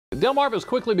Delmarva is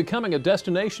quickly becoming a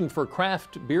destination for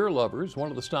craft beer lovers.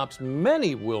 One of the stops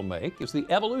many will make is the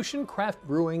Evolution Craft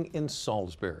Brewing in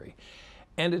Salisbury.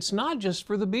 And it's not just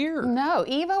for the beer. No,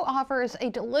 Evo offers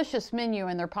a delicious menu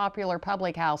in their popular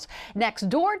public house. Next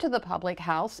door to the public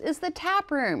house is the tap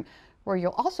room, where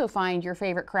you'll also find your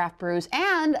favorite craft brews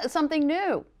and something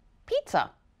new,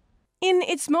 pizza. In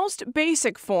its most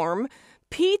basic form,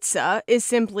 pizza is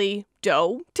simply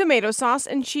dough, tomato sauce,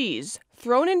 and cheese,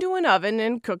 thrown into an oven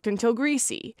and cooked until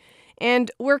greasy.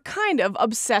 And we're kind of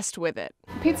obsessed with it.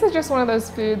 Pizza is just one of those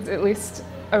foods, at least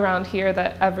around here,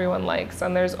 that everyone likes,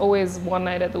 and there's always one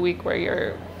night of the week where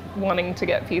you're wanting to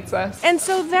get pizza. And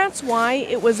so that's why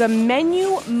it was a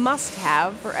menu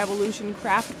must-have for Evolution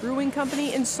Craft Brewing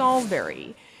Company in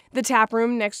Salisbury. The tap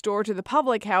room next door to the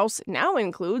public house now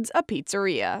includes a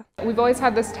pizzeria. We've always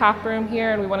had this tap room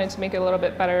here, and we wanted to make a little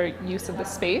bit better use of the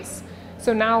space.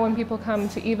 So now when people come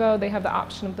to Evo, they have the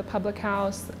option of the public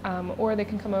house, or they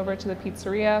can come over to the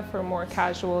pizzeria for a more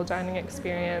casual dining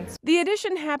experience. The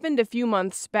addition happened a few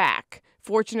months back.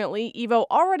 Fortunately, Evo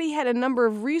already had a number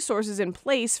of resources in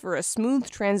place for a smooth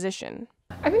transition.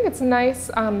 I think it's nice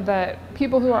that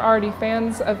people who are already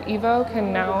fans of Evo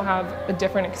can now have a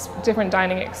different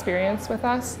dining experience with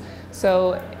us.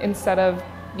 So instead of,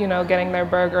 getting their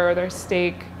burger or their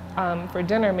steak for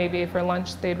dinner, maybe for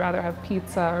lunch they'd rather have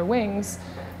pizza or wings.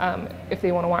 If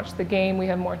they want to watch the game, we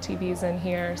have more TVs in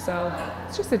here, so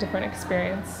it's just a different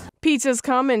experience. Pizzas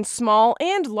come in small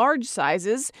and large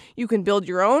sizes. You can build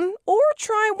your own or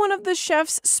try one of the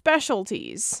chef's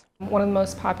specialties. One of the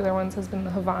most popular ones has been the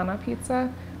Havana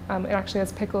pizza. It actually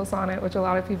has pickles on it, which a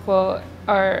lot of people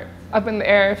are up in the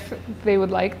air if they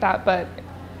would like that, but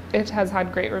it has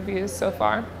had great reviews so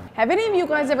far. Have any of you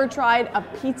guys ever tried a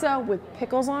pizza with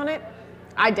pickles on it?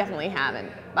 I definitely haven't,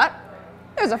 but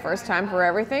there's a first time for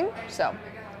everything, so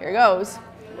here goes.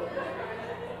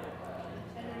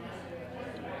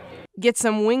 Get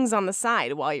some wings on the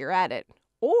side while you're at it,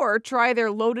 or try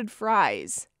their loaded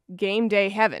fries. Game day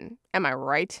heaven, am I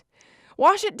right?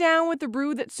 Wash it down with the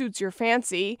brew that suits your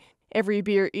fancy. Every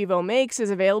beer Evo makes is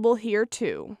available here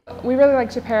too. We really like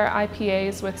to pair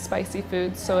IPAs with spicy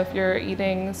foods, so if you're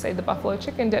eating, say, the buffalo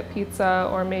chicken dip pizza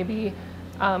or maybe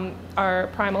our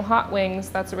primal hot wings,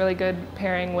 that's a really good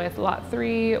pairing with Lot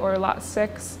 3 or Lot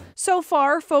 6. So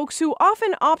far, folks who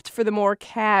often opt for the more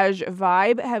cash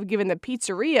vibe have given the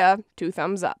pizzeria 2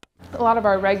 thumbs up. A lot of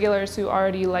our regulars who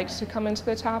already liked to come into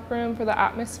the tap room for the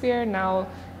atmosphere now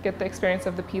get the experience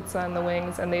of the pizza and the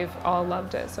wings, and they've all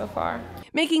loved it so far.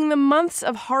 Making the months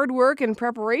of hard work and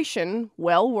preparation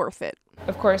well worth it.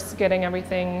 Of course, getting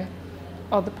everything,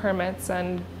 all the permits,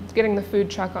 and getting the food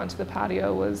truck onto the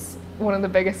patio was one of the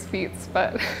biggest feats,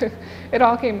 but it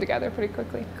all came together pretty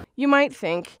quickly. You might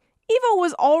think, Evo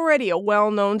was already a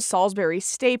well-known Salisbury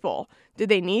staple. Did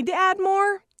they need to add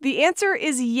more? The answer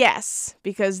is yes,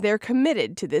 because they're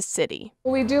committed to this city.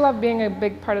 We do love being a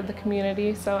big part of the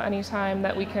community, so anytime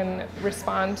that we can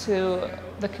respond to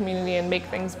the community and make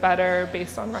things better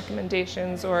based on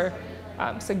recommendations or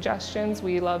suggestions,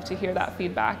 we love to hear that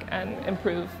feedback and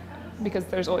improve, because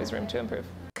there's always room to improve.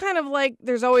 Kind of like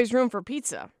there's always room for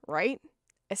pizza, right?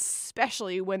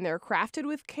 Especially when they're crafted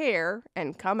with care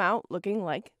and come out looking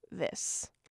like this.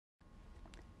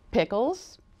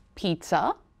 Pickles,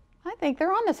 pizza. I think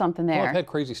they're onto something there. Well, I've had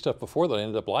crazy stuff before that I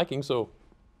ended up liking, so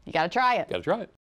You gotta try it. gotta try it.